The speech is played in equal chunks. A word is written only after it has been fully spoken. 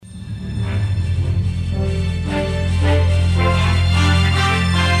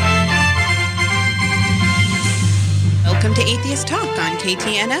Atheist Talk on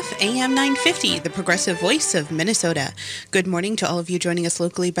KTNF AM 950, the progressive voice of Minnesota. Good morning to all of you joining us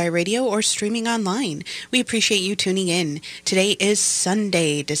locally by radio or streaming online. We appreciate you tuning in. Today is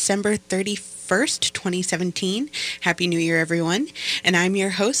Sunday, December 31st, 2017. Happy New Year, everyone. And I'm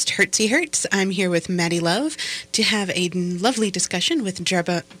your host, Hertzy Hertz. I'm here with Maddie Love to have a lovely discussion with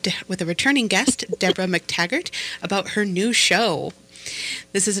a returning guest, Deborah McTaggart, about her new show.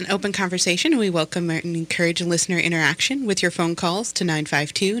 This is an open conversation, and we welcome and encourage listener interaction with your phone calls to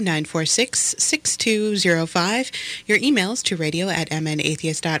 952-946-6205, your emails to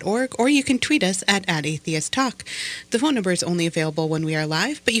radio@mnatheist.org, or you can tweet us at @atheisttalk. The phone number is only available when we are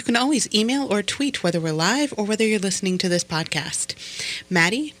live, but you can always email or tweet whether we're live or whether you're listening to this podcast.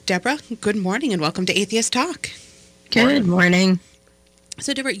 Maddie, Deborah, good morning and welcome to Atheist Talk. Good morning.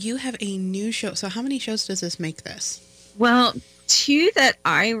 So, Deborah, you have a new show. So how many shows does this make this? Well, 2 that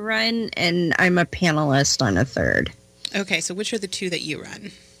I run, and I'm a panelist on a third. Okay, so which are the 2 that you run?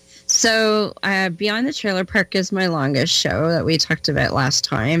 So Beyond the Trailer Park is my longest show that we talked about last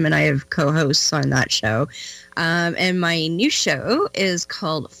time, and I have co-hosts on that show. And my new show is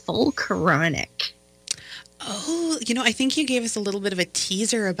called Full Quranic. Oh, I think you gave us a little bit of a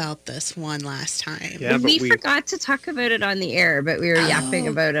teaser about this one last time. Yeah, we forgot to talk about it on the air, but we were yapping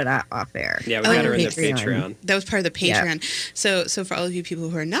about it off air. Yeah, we got her in the Patreon. That was part of the Patreon. Yeah. So for all of you people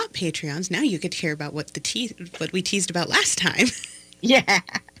who are not Patreons, now you get to hear about what we teased about last time. Yeah.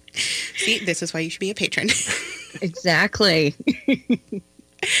 See, this is why you should be a patron. Exactly.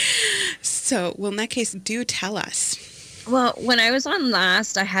 So, well, in that case, do tell us. Well, when I was on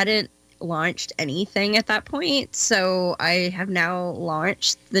last, I hadn't launched anything at that point, so I have now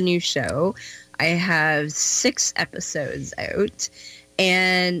launched the new show. I have 6 episodes out,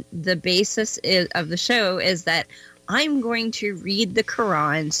 and the basis of the show is that I'm going to read the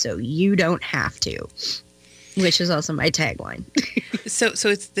Quran so you don't have to, which is also my tagline. So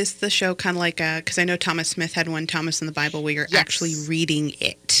is this the show kind of like, because I know Thomas Smith had one, Thomas in the Bible, where you're actually reading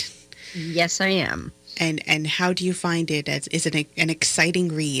it? Yes, I am. And how do you find it? Is it an exciting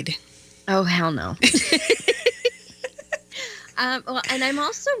read? Oh, hell no. Well, and I'm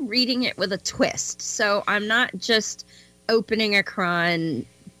also reading it with a twist. So I'm not just opening a Quran,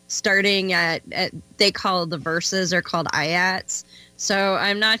 starting at they call the verses are called ayats. So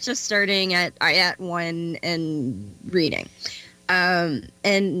I'm not just starting at ayat 1 and reading.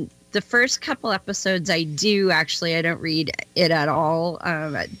 And the first couple episodes I don't read it at all.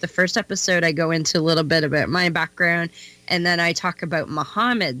 The first episode I go into a little bit about my background, and then I talk about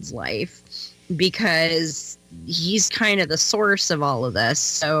Muhammad's life because he's kind of the source of all of this.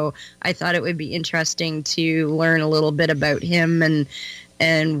 So I thought it would be interesting to learn a little bit about him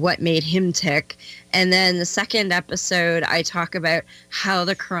and what made him tick. And then the second episode, I talk about how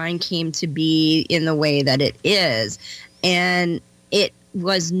the Quran came to be in the way that it is. And it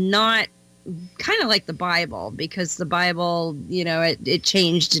was not kind of like the Bible, because the Bible, it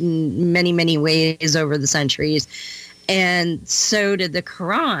changed in many, many ways over the centuries. And so did the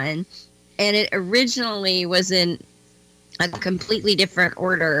Quran. And it originally was in a completely different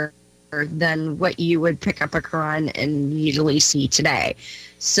order than what you would pick up a Quran and usually see today.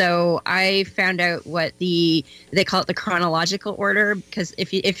 So I found out what they call it the chronological order, because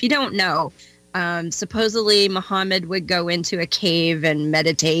if you don't know, supposedly Muhammad would go into a cave and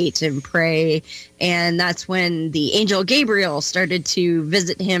meditate and pray, and that's when the angel Gabriel started to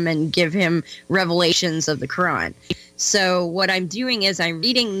visit him and give him revelations of the Quran. So what I'm doing is I'm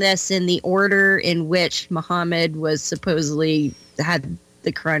reading this in the order in which Muhammad was supposedly had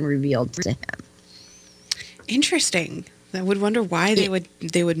the Quran revealed to him. Interesting. I would wonder why they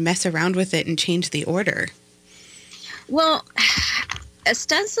would mess around with it and change the order. Well,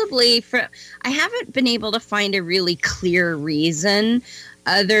 ostensibly, I haven't been able to find a really clear reason,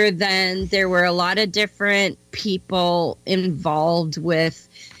 other than there were a lot of different people involved with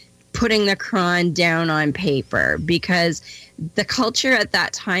putting the Quran down on paper, because the culture at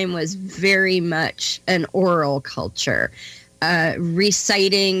that time was very much an oral culture.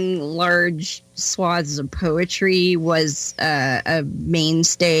 Reciting large swaths of poetry was a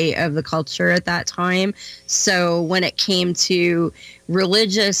mainstay of the culture at that time. So when it came to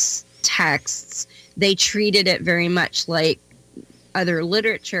religious texts, they treated it very much like other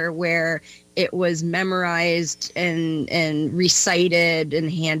literature, where it was memorized and recited and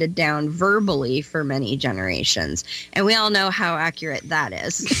handed down verbally for many generations. And we all know how accurate that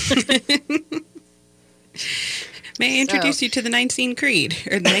is. May I introduce you to the Nicene Creed,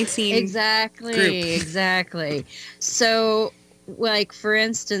 or the Nicene Exactly, group. Exactly. So, like, for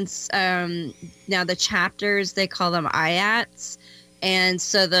instance, now the chapters, they call them ayats. And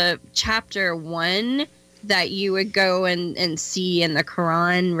so the chapter 1 that you would go and see in the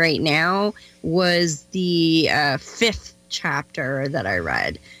Quran right now was the 5th chapter that I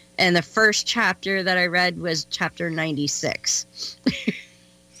read. And the first chapter that I read was chapter 96.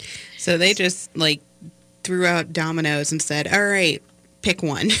 So they just like threw out dominoes and said, all right, pick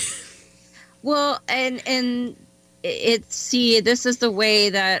one. Well, and this is the way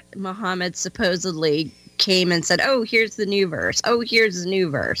that Muhammad supposedly came and said, oh, here's the new verse. Oh, here's the new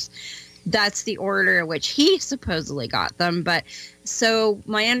verse. That's the order in which he supposedly got them. But so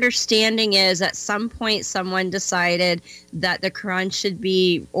my understanding is at some point someone decided that the Quran should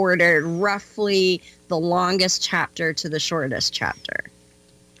be ordered roughly the longest chapter to the shortest chapter.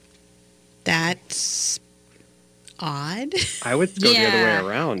 That's odd. I would go the other way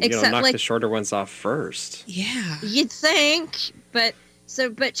around. Except, knock the shorter ones off first. Yeah. You'd think, but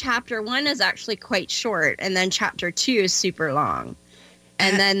chapter 1 is actually quite short, and then chapter 2 is super long.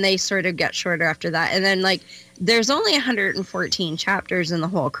 And then they sort of get shorter after that. And then, like, there's only 114 chapters in the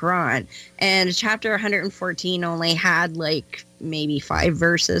whole Quran. And chapter 114 only had, like, maybe 5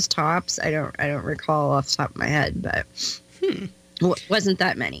 verses tops. I don't recall off the top of my head, but wasn't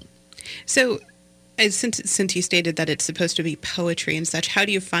that many. So, since you stated that it's supposed to be poetry and such, how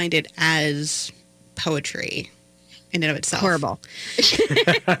do you find it as poetry in and of itself? Horrible.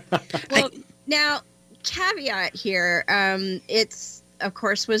 Well, now, caveat here, it's, of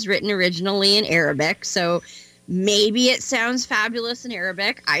course, was written originally in Arabic, so maybe it sounds fabulous in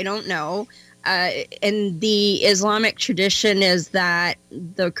Arabic. I don't know. And the Islamic tradition is that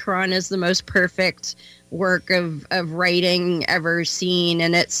the Quran is the most perfect work of writing ever seen,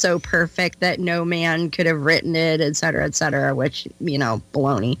 and it's so perfect that no man could have written it, et cetera, which,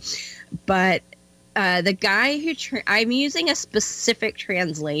 baloney. But the guy who I'm using a specific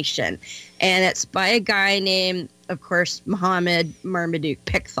translation, and it's by a guy named, of course, Muhammad Marmaduke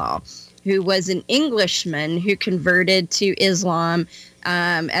Pickthall, who was an Englishman who converted to Islam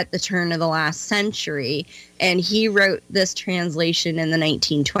at the turn of the last century, and he wrote this translation in the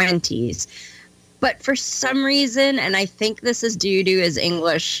 1920s. But for some reason, and I think this is due to his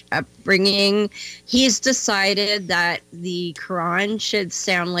English upbringing, he's decided that the Quran should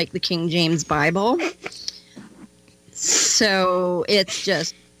sound like the King James Bible. So it's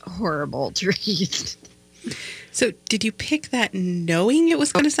just horrible to read. So did you pick that knowing it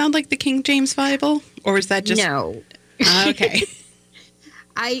was going to sound like the King James Bible? Or was that just... No. Okay.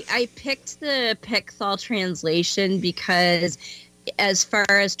 I picked the Pickthall translation because as far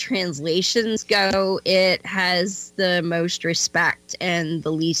as translations go, it has the most respect and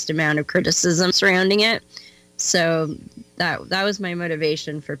the least amount of criticism surrounding it. So that was my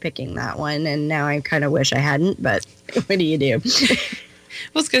motivation for picking that one. And now I kind of wish I hadn't, but what do you do? I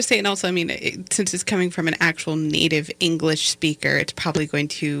was going to say, and also, I mean, since it's coming from an actual native English speaker, it's probably going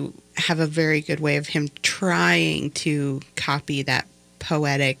to have a very good way of him trying to copy that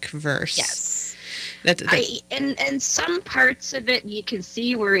poetic verse. Yes. That's and some parts of it, you can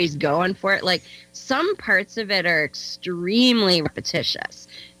see where he's going for it. Like, some parts of it are extremely repetitious.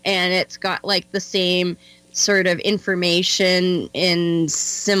 And it's got, like, the same sort of information in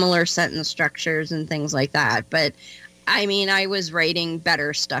similar sentence structures and things like that. But I mean, I was writing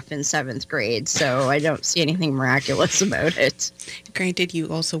better stuff in 7th grade, so I don't see anything miraculous about it. Granted, you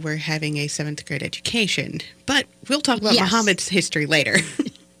also were having a 7th grade education, but we'll talk about Muhammad's history later.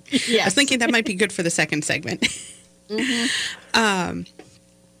 Yes. I was thinking that might be good for the second segment. Mm-hmm.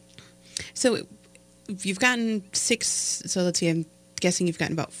 So you've gotten 6, so let's see, I'm guessing you've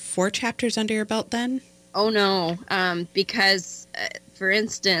gotten about 4 chapters under your belt then? Oh, no, because, for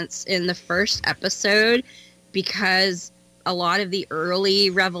instance, in the first episode, because a lot of the early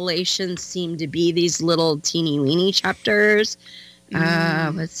revelations seem to be these little teeny weeny chapters.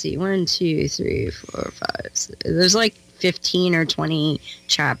 Let's see, 1, 2, 3, 4, 5. 6. There's like 15 or 20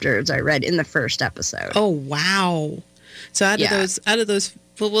 chapters I read in the first episode. Oh, wow. So out of those,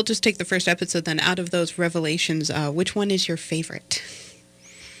 well, we'll just take the first episode then. Out of those revelations, which one is your favorite?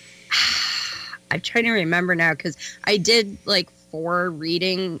 I'm trying to remember now because I did like 4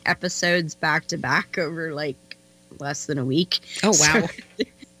 reading episodes back to back over like less than a week. Oh, wow. So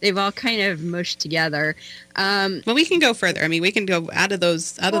they've all kind of mushed together. Well, we can go further. I mean, we can go out of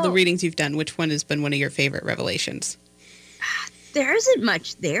the readings you've done, which one has been one of your favorite revelations? There isn't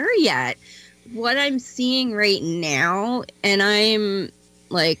much there yet. What I'm seeing right now, and I'm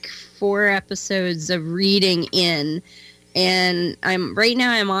like 4 episodes of reading in, and I'm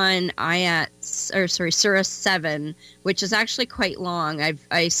on Surah 7, which is actually quite long.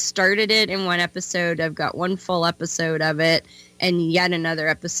 I started it in 1 episode. I've got 1 full episode of it, and yet another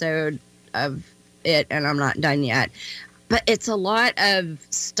episode of it, and I'm not done yet. But it's a lot of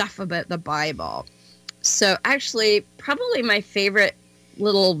stuff about the Bible. So actually, probably my favorite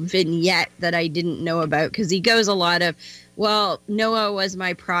little vignette that I didn't know about, because he goes a lot of, well, Noah was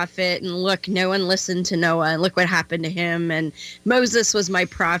my prophet, and look, no one listened to Noah, and look what happened to him, and Moses was my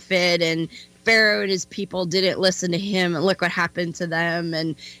prophet, and Pharaoh and his people didn't listen to him, and look what happened to them,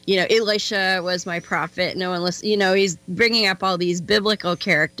 and, you know, Elisha was my prophet, no one listened, you know, he's bringing up all these biblical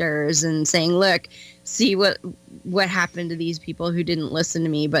characters and saying, look, see what happened to these people who didn't listen to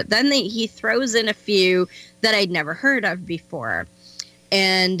me. But then he throws in a few that I'd never heard of before.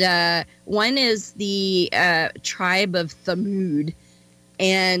 And one is the tribe of Thamud.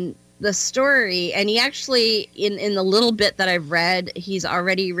 And the story, and he actually, in the little bit that I've read, he's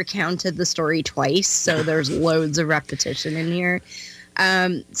already recounted the story twice. So there's loads of repetition in here.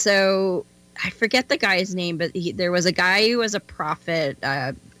 So I forget the guy's name, but there was a guy who was a prophet.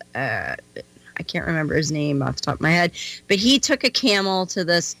 I can't remember his name off the top of my head, but he took a camel to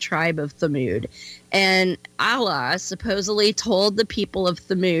this tribe of Thamud. And Allah supposedly told the people of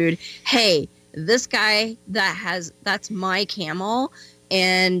Thamud, hey, this guy that's my camel,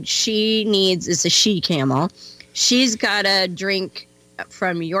 and it's a she camel. She's got to drink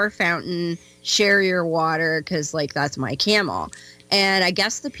from your fountain, share your water, because, like, that's my camel. And I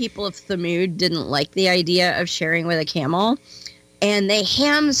guess the people of Thamud didn't like the idea of sharing with a camel, and they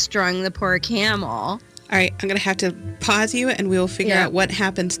hamstrung the poor camel. All right, I'm going to have to pause you, and we will figure out what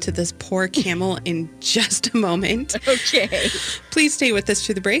happens to this poor camel in just a moment. Okay. Please stay with us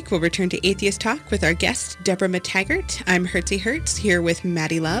through the break. We'll return to Atheist Talk with our guest, Deborah McTaggart. I'm Hertzie Hertz, here with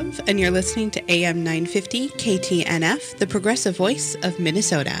Maddie Love, and you're listening to AM 950 KTNF, the progressive voice of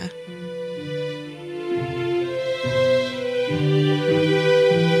Minnesota.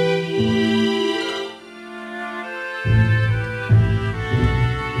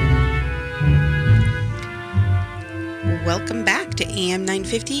 Welcome back to AM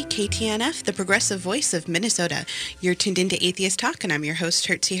 950 KTNF, the progressive voice of Minnesota. You're tuned into Atheist Talk, and I'm your host,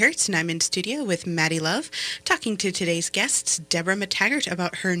 Hertzie Hertz, and I'm in studio with Maddie Love, talking to today's guests, Deborah McTaggart,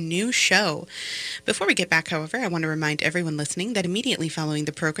 about her new show. Before we get back, however, I want to remind everyone listening that immediately following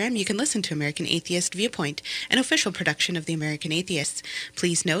the program, you can listen to American Atheist Viewpoint, an official production of the American Atheists.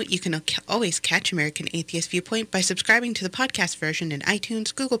 Please note, you can always catch American Atheist Viewpoint by subscribing to the podcast version in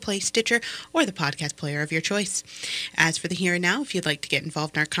iTunes, Google Play, Stitcher, or the podcast player of your choice. As for the here and now, if you'd like to get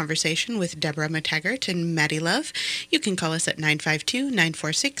involved in our conversation with Deborah McTaggart and Maddie Love, you can call us at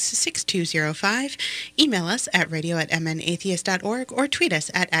 952-946-6205, email us at radio@mnatheist.org, or tweet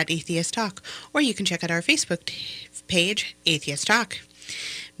us at @atheisttalk, or you can check out our Facebook page, Atheist Talk.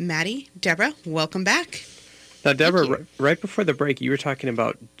 Maddie, Deborah, welcome back. Now, Deborah, right before the break, you were talking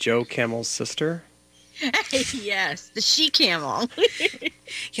about Joe Camel's sister. Yes, the she camel.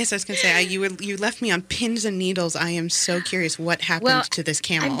 Yes, I was going to say, you left me on pins and needles. I am so curious what happened to this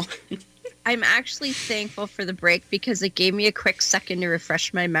camel. I'm actually thankful for the break, because it gave me a quick second to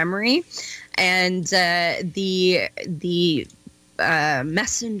refresh my memory. And the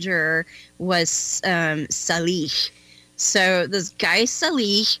messenger was Salih. So this guy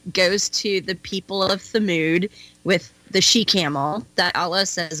Salih goes to the people of Thamud with the she camel that Allah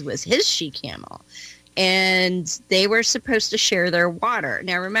says was his she camel. And they were supposed to share their water.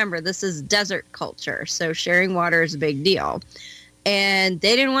 Now, remember, this is desert culture, so sharing water is a big deal. And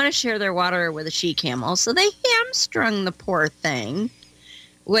they didn't want to share their water with a she camel, so they hamstrung the poor thing,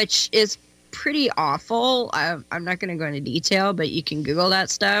 which is pretty awful. I'm not going to go into detail, but you can Google that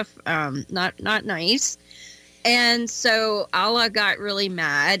stuff. Not nice. And so Allah got really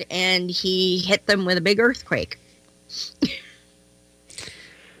mad, and he hit them with a big earthquake.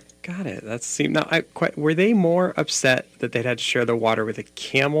 Got it. Were they more upset that they'd had to share the water with a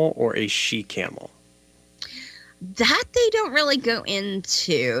camel or a she camel? That they don't really go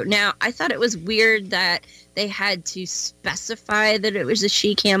into. Now, I thought it was weird that they had to specify that it was a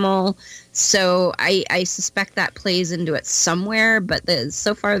she camel. So I suspect that plays into it somewhere, but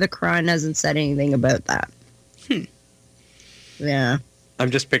so far the Quran hasn't said anything about that. Yeah. I'm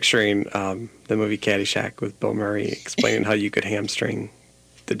just picturing the movie Caddyshack with Bill Murray explaining how you could hamstring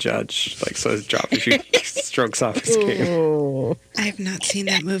the judge, like, so his drop a few strokes off his game. I have not seen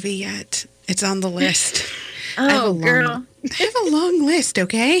that movie yet. It's on the list. Oh, girl. I have a long list,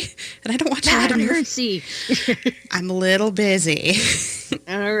 okay? And I don't watch a lot of movies. I'm a little busy.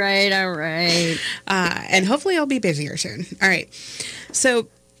 All right. And hopefully I'll be busier soon. All right. So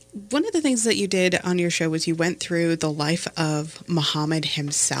one of the things that you did on your show was you went through the life of Muhammad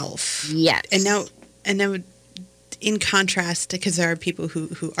himself. Yes. And now in contrast, because there are people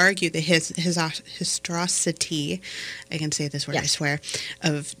who argue the historicity, I can say this word, I swear,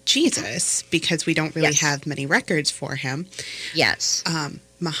 of Jesus, because we don't really have many records for him. Yes.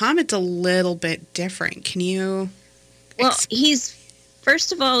 Muhammad's a little bit different. Can you... Well,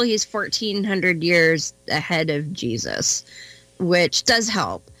 first of all, he's 1,400 years ahead of Jesus, which does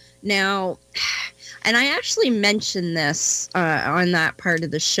help. Now, and I actually mentioned this on that part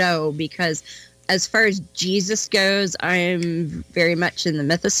of the show because as far as Jesus goes, I'm very much in the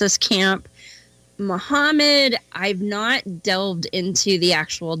mythicist camp. Muhammad, I've not delved into the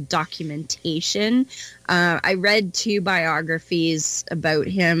actual documentation. I read 2 biographies about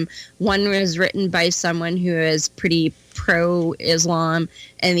him. One was written by someone who is pretty pro-Islam,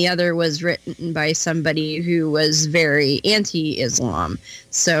 and the other was written by somebody who was very anti-Islam.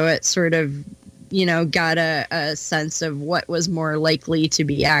 So it sort of, got a sense of what was more likely to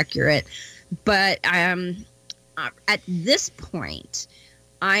be accurate. But at this point,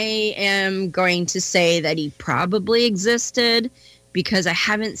 I am going to say that he probably existed because I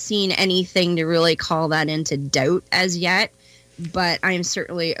haven't seen anything to really call that into doubt as yet. But I'm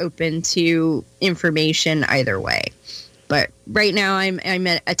certainly open to information either way. But right now, I'm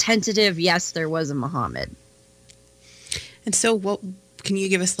a tentative yes, there was a Muhammad. And so, what can you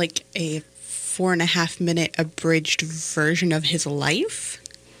give us like a 4.5-minute abridged version of his life?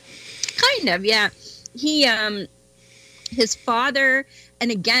 Kind of, yeah. His father,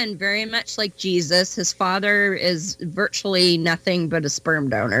 and again, very much like Jesus, his father is virtually nothing but a sperm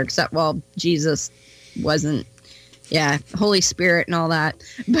donor, except, well, Jesus wasn't, Holy Spirit and all that.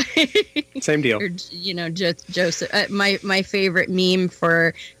 Same deal. Or, Joseph. My favorite meme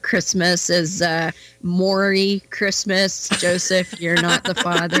for Christmas is Maury Christmas. Joseph, you're not the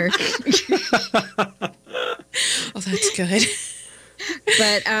father. Oh, that's good.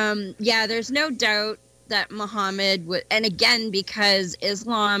 But, there's no doubt that Muhammad would, and again, because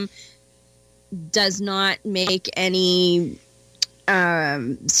Islam does not make any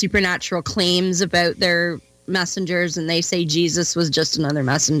supernatural claims about their messengers, and they say Jesus was just another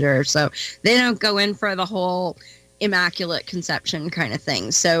messenger, so they don't go in for the whole immaculate conception kind of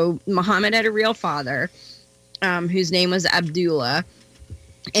thing. So Muhammad had a real father, whose name was Abdullah,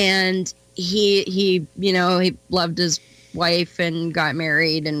 and he loved his wife and got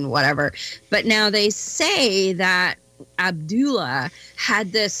married and whatever. But now they say that Abdullah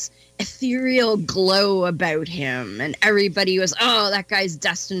had this ethereal glow about him, and everybody was, oh, that guy's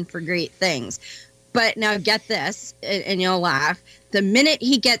destined for great things. But now get this, and you'll laugh. The minute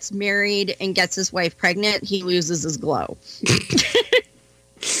he gets married and gets his wife pregnant, he loses his glow.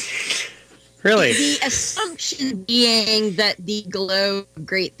 Really? The assumption being that the glow of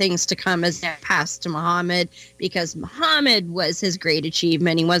great things to come is now passed to Muhammad, because Muhammad was his great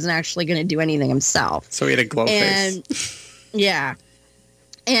achievement. He wasn't actually going to do anything himself. So he had a glow face. Yeah.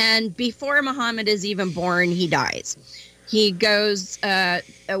 And before Muhammad is even born, he dies. He goes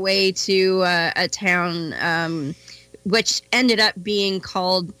away to a town which ended up being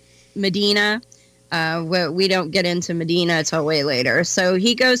called Medina. We don't get into Medina until way later. So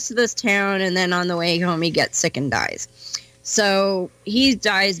he goes to this town, and then on the way home, he gets sick and dies. So he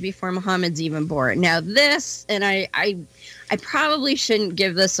dies before Muhammad's even born. Now this, and I probably shouldn't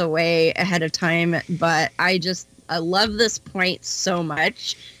give this away ahead of time, but I love this point so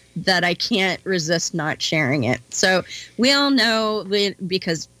much that I can't resist not sharing it. So we all know,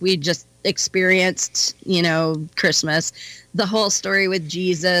 because we just experienced, Christmas, the whole story with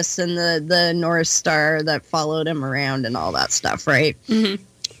Jesus and the North Star that followed him around and all that stuff, right? Mm-hmm.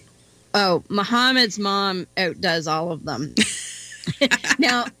 Oh, Muhammad's mom outdoes all of them.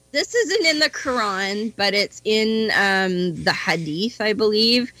 Now, this isn't in the Quran, but it's in the Hadith, I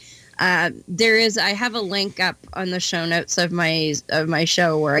believe. I have a link up on the show notes of my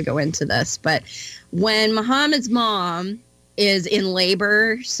show where I go into this. But when Muhammad's mom is in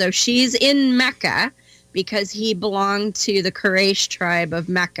labor, so she's in Mecca because he belonged to the Quraysh tribe of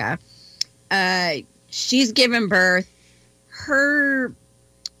Mecca. She's given birth. Her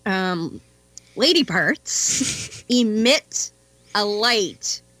lady parts emit a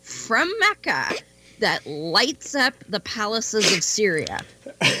light from Mecca that lights up the palaces of Syria.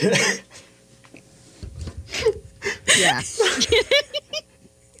 Yeah.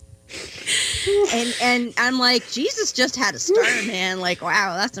 and I'm like, Jesus just had a star, man. Like,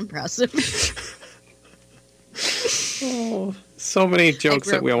 wow, that's impressive. Oh, so many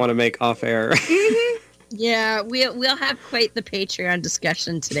jokes that we want to make off air. Yeah, we'll have quite the Patreon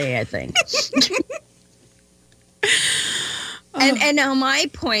discussion today, I think. And now my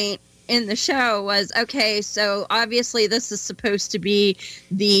point in the show was, okay, so obviously this is supposed to be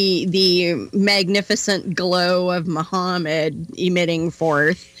the magnificent glow of Muhammad emitting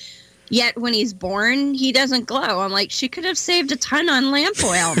forth. Yet when he's born, he doesn't glow. I'm like, she could have saved a ton on lamp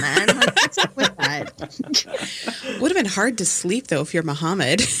oil, man. Like, what's up with that? Would have been hard to sleep, though, if you're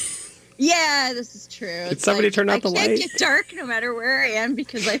Muhammad. Yeah, this is true. Did somebody turn out the light? I can't get dark no matter where I am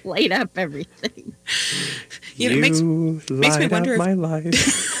because I light up everything. You know, makes me wonder my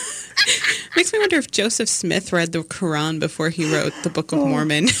life. Makes me wonder if Joseph Smith read the Quran before he wrote the Book of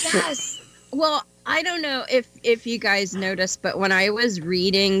Mormon. Yes. Well, I don't know if you guys noticed, but when I was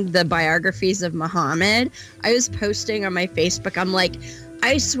reading the biographies of Muhammad, I was posting on my Facebook, I'm like,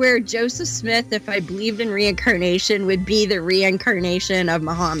 I swear Joseph Smith, if I believed in reincarnation, would be the reincarnation of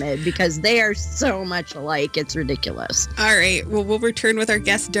Muhammad because they are so much alike. It's ridiculous. All right. Well, we'll return with our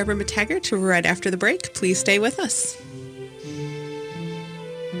guest, Deborah McTaggart, right after the break. Please stay with us.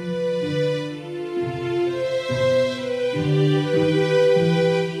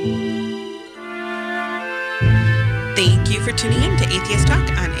 Thank you for tuning in to Atheist Talk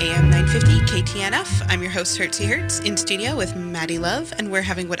on AM 950 KTNF. I'm your host, Hertzie Hertz, in studio with Maddie Love, and we're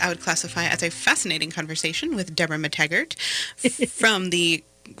having what I would classify as a fascinating conversation with Deborah McTaggart from the,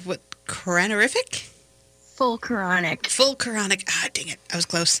 Quranic? Full Quranic. Full Quranic. Ah, dang it. I was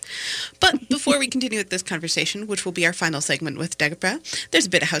close. But before we continue with this conversation, which will be our final segment with Deborah, there's a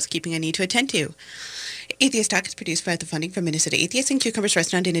bit of housekeeping I need to attend to. Atheist Talk is produced by the funding from Minnesota Atheists and Cucumbers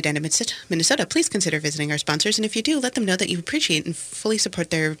Restaurant in Edina, Minnesota. Please consider visiting our sponsors, and if you do, let them know that you appreciate and fully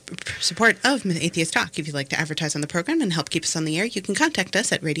support their support of Atheist Talk. If you'd like to advertise on the program and help keep us on the air, you can contact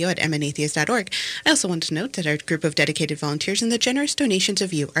us at radio@mnatheist.org. I also want to note that our group of dedicated volunteers and the generous donations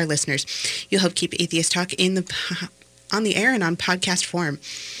of you, our listeners, you'll help keep Atheist Talk on the air and on podcast form.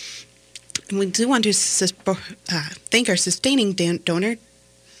 And we do want to thank our sustaining donor,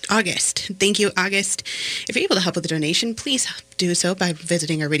 August. Thank you, August. If you're able to help with a donation, please do so by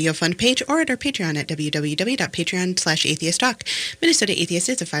visiting our Radio Fund page or at our Patreon at www.patreon.com/atheisttalk. Minnesota Atheist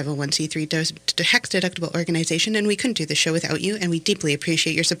is a 501c3 tax-deductible organization, and we couldn't do the show without you, and we deeply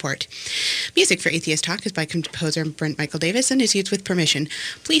appreciate your support. Music for Atheist Talk is by composer Brent Michael Davis and is used with permission.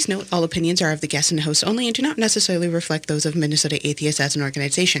 Please note all opinions are of the guest and host only and do not necessarily reflect those of Minnesota Atheist as an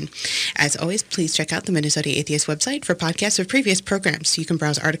organization. As always, please check out the Minnesota Atheist website for podcasts of previous programs. You can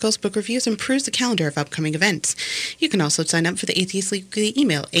browse articles, book reviews, and peruse the calendar of upcoming events. You can also sign up for the Atheist Weekly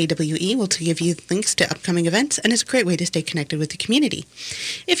email. AWE will give you links to upcoming events and is a great way to stay connected with the community.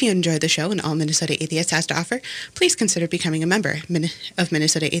 If you enjoy the show and all Minnesota Atheist has to offer, please consider becoming a member of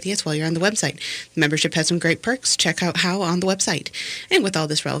Minnesota Atheist while you're on the website. The membership has some great perks. Check out how on the website. And with all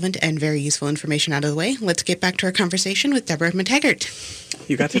this relevant and very useful information out of the way, let's get back to our conversation with Deborah McTaggart.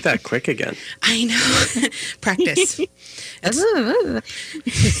 You got through that quick again. I know. Practice.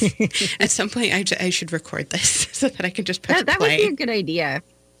 At some point, I should record this so that I can just press play. That would be a good idea.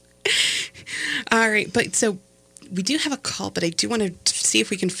 All right, but so we do have a call, but I do want to see if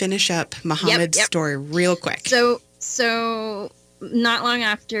we can finish up Muhammad's story real quick. So not long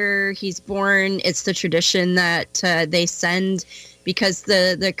after he's born, it's the tradition that they send, because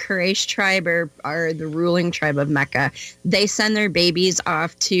the Quraysh tribe are the ruling tribe of Mecca, they send their babies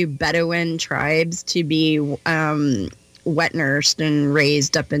off to Bedouin tribes to be wet nursed and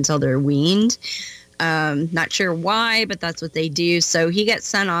raised up until they're weaned. Not sure why, but that's what they do. So he gets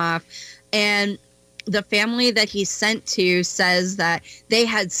sent off, and the family that he's sent to says that they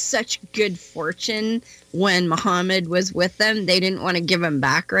had such good fortune when Muhammad was with them, they didn't want to give him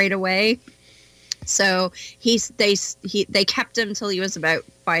back right away. So they kept him till he was about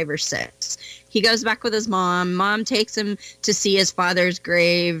 5 or 6. He goes back with his mom. Mom takes him to see his father's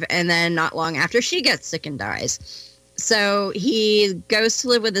grave, and then not long after, she gets sick and dies. So he goes to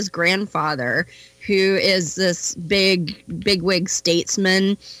live with his grandfather, who is this bigwig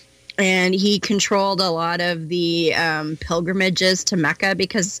statesman, and he controlled a lot of the pilgrimages to Mecca,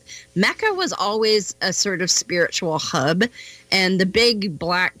 because Mecca was always a sort of spiritual hub. And the big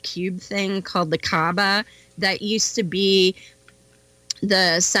black cube thing called the Kaaba, that used to be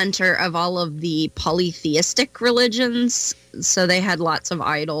the center of all of the polytheistic religions. So they had lots of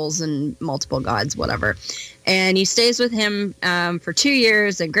idols and multiple gods, whatever. And he stays with him for 2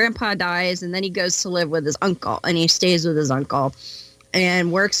 years, and Grandpa dies, and then he goes to live with his uncle, and he stays with his uncle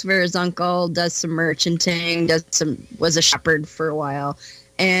and works for his uncle, does some merchanting, was a shepherd for a while.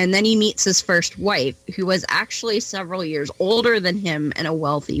 And then he meets his first wife, who was actually several years older than him and a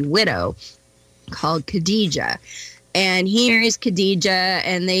wealthy widow called Khadijah. And he marries Khadijah,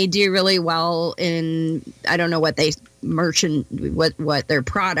 and they do really well in, I don't know what what their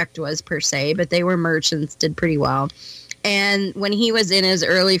product was per se, but they were merchants, did pretty well. And when he was in his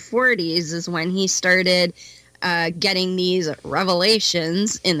early 40s is when he started getting these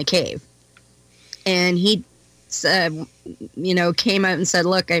revelations in the cave. And he came out and said,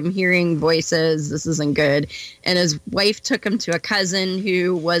 look, I'm hearing voices. This isn't good. And his wife took him to a cousin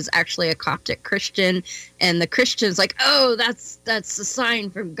who was actually a Coptic Christian. And the Christian's like, oh, that's a sign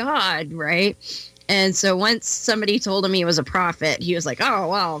from God, right? And so once somebody told him he was a prophet, he was like, oh,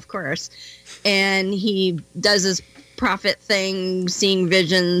 well, of course. And he does his prophet thing, seeing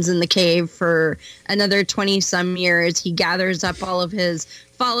visions in the cave for another 20-some years. He gathers up all of his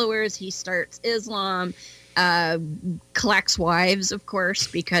followers. He starts Islam. Collects wives, of course,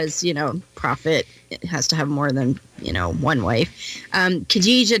 because, prophet has to have more than, one wife.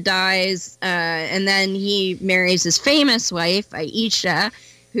 Khadijah dies, and then he marries his famous wife, Aisha,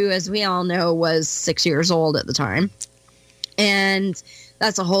 who, as we all know, was 6 years old at the time. And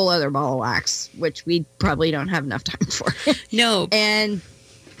that's a whole other ball of wax, which we probably don't have enough time for. No. And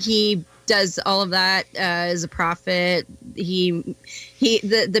he does all of that as a prophet.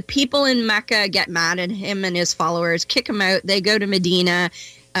 The people in Mecca get mad at him and his followers, kick him out. They go to Medina,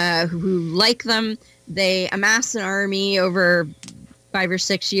 who like them. They amass an army over 5 or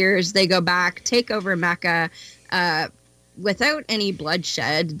 6 years. They go back, take over Mecca without any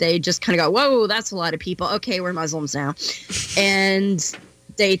bloodshed. They just kind of go, whoa, that's a lot of people. Okay, we're Muslims now. And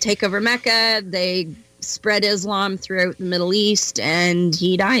they take over Mecca. They spread Islam throughout the Middle East, and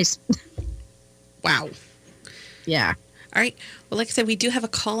he dies. Wow. Yeah. All right. Well, like I said, we do have a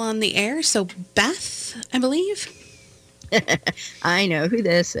call on the air. So Beth, I believe. I know who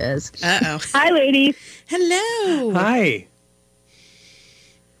this is. Uh-oh. Hi, ladies. Hello. Hi.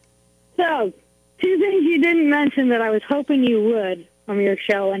 So, two things you didn't mention that I was hoping you would from your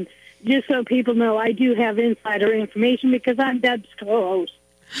show, and just so people know, I do have insider information because I'm Deb's co-host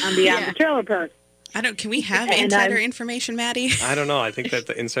on Beyond the Trailer Park. Can we have insider information, Maddie? I don't know. I think that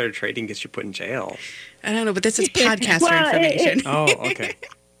the insider trading gets you put in jail. I don't know, but this is podcaster information. Oh, okay.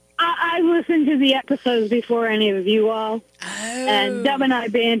 I listened to the episodes before any of you all, Oh. and Deb and I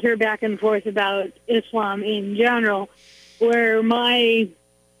banter back and forth about Islam in general, where my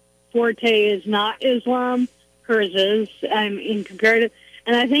forte is not Islam, hers is, in comparative.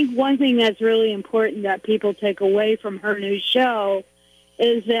 And I think one thing that's really important that people take away from her new show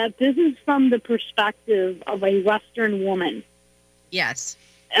is that this is from the perspective of a Western woman. Yes.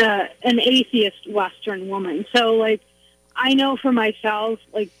 An atheist Western woman. So, I know for myself,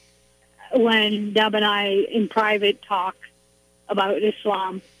 when Deb and I in private talk about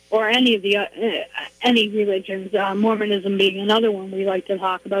Islam or any of the any religions, Mormonism being another one we like to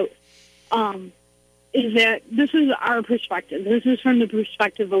talk about, is that this is our perspective. This is from the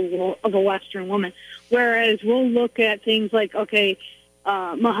perspective of a Western woman. Whereas we'll look at things like, okay,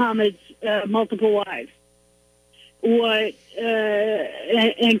 Muhammad's multiple wives. And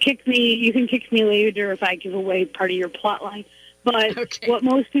you can kick me later if I give away part of your plot line. But what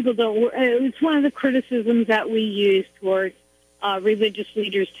most people don't, it's one of the criticisms that we use towards religious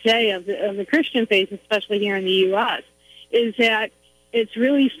leaders today of the Christian faith, especially here in the U.S., is that it's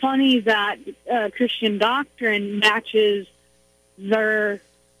really funny that Christian doctrine matches their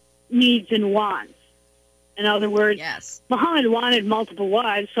needs and wants. In other words, yes. Muhammad wanted multiple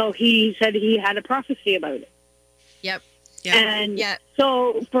wives, so he said he had a prophecy about it. Yep. And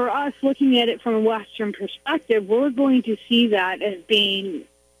so for us looking at it from a Western perspective, we're going to see that as being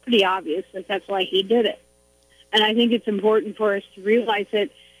pretty obvious that that's why he did it. And I think it's important for us to realize that,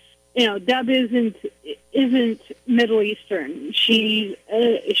 Deb isn't Middle Eastern. She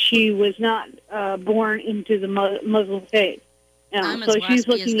was not born into the Muslim faith. So she's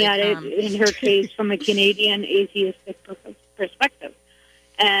looking at it in her case from a Canadian atheistic perspective.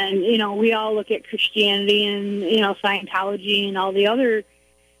 And, we all look at Christianity and, Scientology and all the other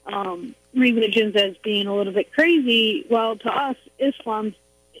religions as being a little bit crazy. Well, to us, Islam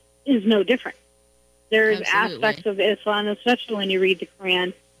is no different. There's aspects of Islam, especially when you read the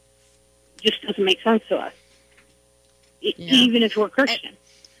Quran, just doesn't make sense to us, even if we're Christian.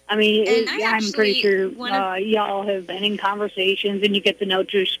 I'm pretty sure y'all have been in conversations and you get to know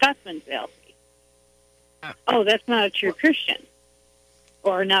true Scotsman fallacy. Oh, that's not a true Christian.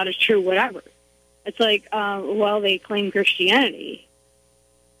 Or not a true whatever. It's like, they claim Christianity.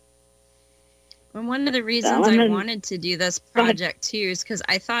 Well, one of the reasons I wanted to do this project, too, is because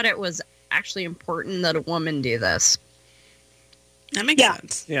I thought it was actually important that a woman do this. That makes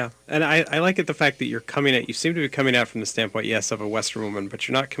sense. Yeah, and I like it, the fact that you seem to be coming out from the standpoint, yes, of a Western woman, but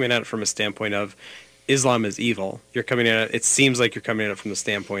you're not coming at it from a standpoint of Islam is evil. You're coming at it seems like you're coming at it from the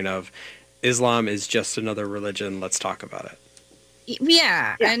standpoint of Islam is just another religion, let's talk about it.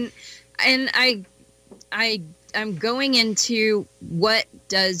 Yeah. And I I'm going into what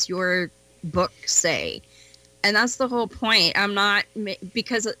does your book say? And that's the whole point. I'm not,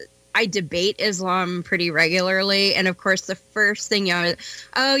 because I debate Islam pretty regularly. And of course, the first thing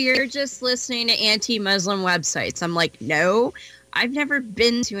you're just listening to anti-Muslim websites. I'm like, no, I've never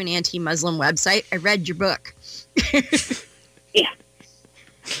been to an anti-Muslim website. I read your book. Yeah.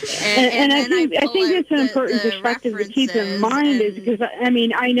 And I think it's an important perspective to keep in mind is because, I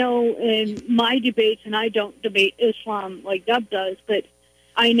mean, I know in my debates, and I don't debate Islam like Dub does, but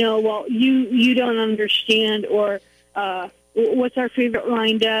I know, well, you don't understand, or what's our favorite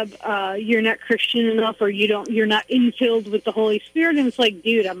line, Deb? You're not Christian enough, or you're not infilled with the Holy Spirit. And it's like,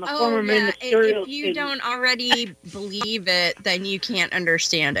 dude, I'm a former ministerial If you don't already believe it, then you can't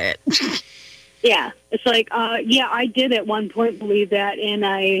understand it. Yeah, it's like, I did at one point believe that, and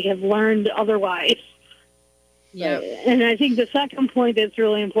I have learned otherwise. Yeah, and I think the second point that's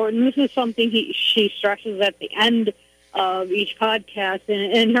really important, this is something she stresses at the end of each podcast,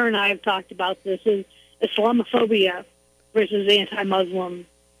 and her and I have talked about this, is Islamophobia versus anti-Muslim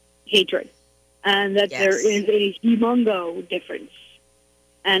hatred, and that there is a humongo difference.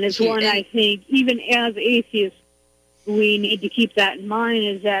 And it's one I think, even as atheists, we need to keep that in mind,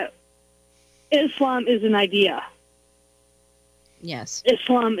 is that Islam is an idea. Yes.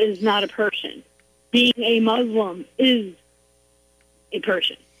 Islam is not a person. Being a Muslim is a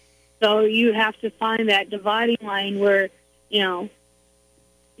person. So you have to find that dividing line where,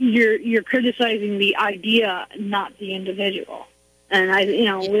 you're criticizing the idea, not the individual. And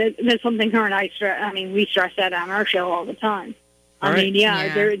that's something her and I stress. I mean, we stress that on our show all the time.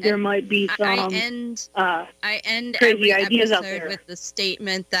 There might be some I end crazy every ideas out episode there with the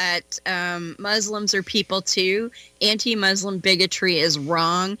statement that Muslims are people too. Anti-Muslim bigotry is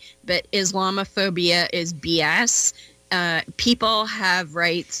wrong, but Islamophobia is BS. People have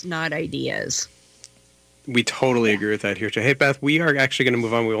rights, not ideas. We totally agree with that here, too. Hey, Beth, we are actually going to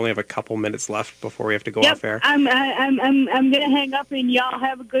move on. We only have a couple minutes left before we have to go off air. I'm going to hang up, and y'all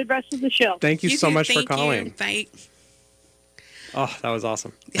have a good rest of the show. Thank you so much for calling. You. Bye. Oh, that was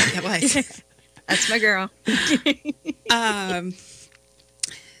awesome. Yeah, that was. That's my girl.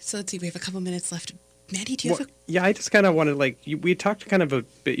 So let's see. We have a couple minutes left. Maddie, do you have Yeah, I just kind of wanted, we talked kind of a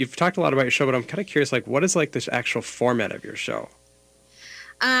bit, you've talked a lot about your show, but I'm kind of curious, what is, this actual format of your show?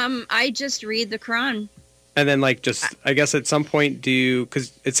 I just read the Quran. And then, I guess at some point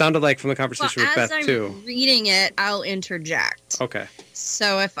because it sounded like from the conversation with Beth, too. As I'm reading it, I'll interject. Okay.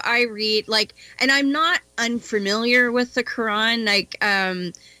 So if I read, and I'm not unfamiliar with the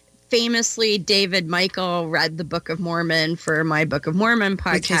Quran, famously, David Michael read the Book of Mormon for my Book of Mormon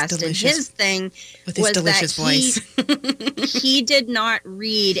podcast, and his thing was delicious voice. He did not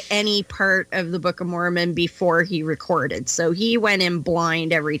read any part of the Book of Mormon before he recorded, so he went in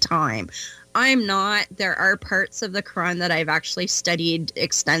blind every time. I'm not. There are parts of the Quran that I've actually studied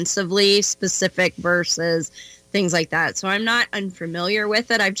extensively, specific verses, things like that. So I'm not unfamiliar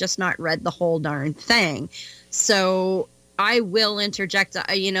with it. I've just not read the whole darn thing. So I will interject.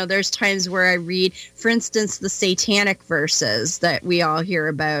 There's times where I read, for instance, the satanic verses that we all hear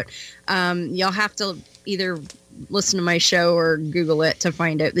about. You'll have to either listen to my show or Google it to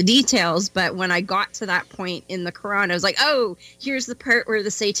find out the details. But when I got to that point in the Quran, I was like, oh, here's the part where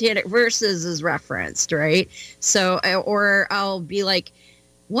the satanic verses is referenced, right? So, or I'll be like,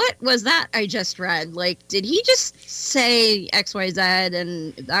 what was that I just read? Did he just say X, Y, Z?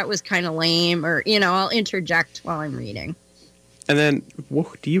 And that was kind of lame. Or, I'll interject while I'm reading. And then,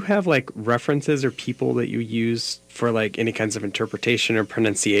 do you have references or people that you use for any kinds of interpretation or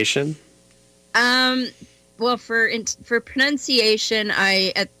pronunciation? Well, for pronunciation,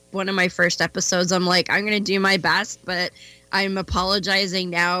 at one of my first episodes, I'm like, I'm going to do my best, but I'm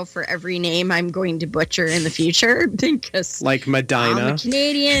apologizing now for every name I'm going to butcher in the future because Medina. I'm a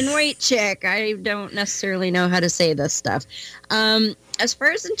Canadian white chick. I don't necessarily know how to say this stuff. As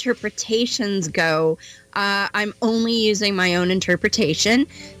far as interpretations go, I'm only using my own interpretation.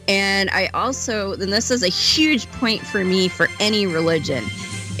 And I also, and this is a huge point for me for any religion,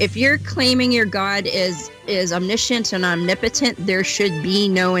 if you're claiming your God is omniscient and omnipotent, there should be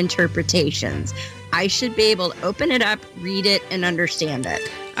no interpretations. I should be able to open it up, read it, and understand it.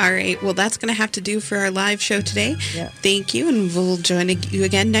 All right. Well, that's going to have to do for our live show today. Yeah. Thank you, and we'll join you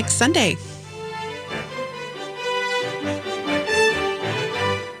again next Sunday.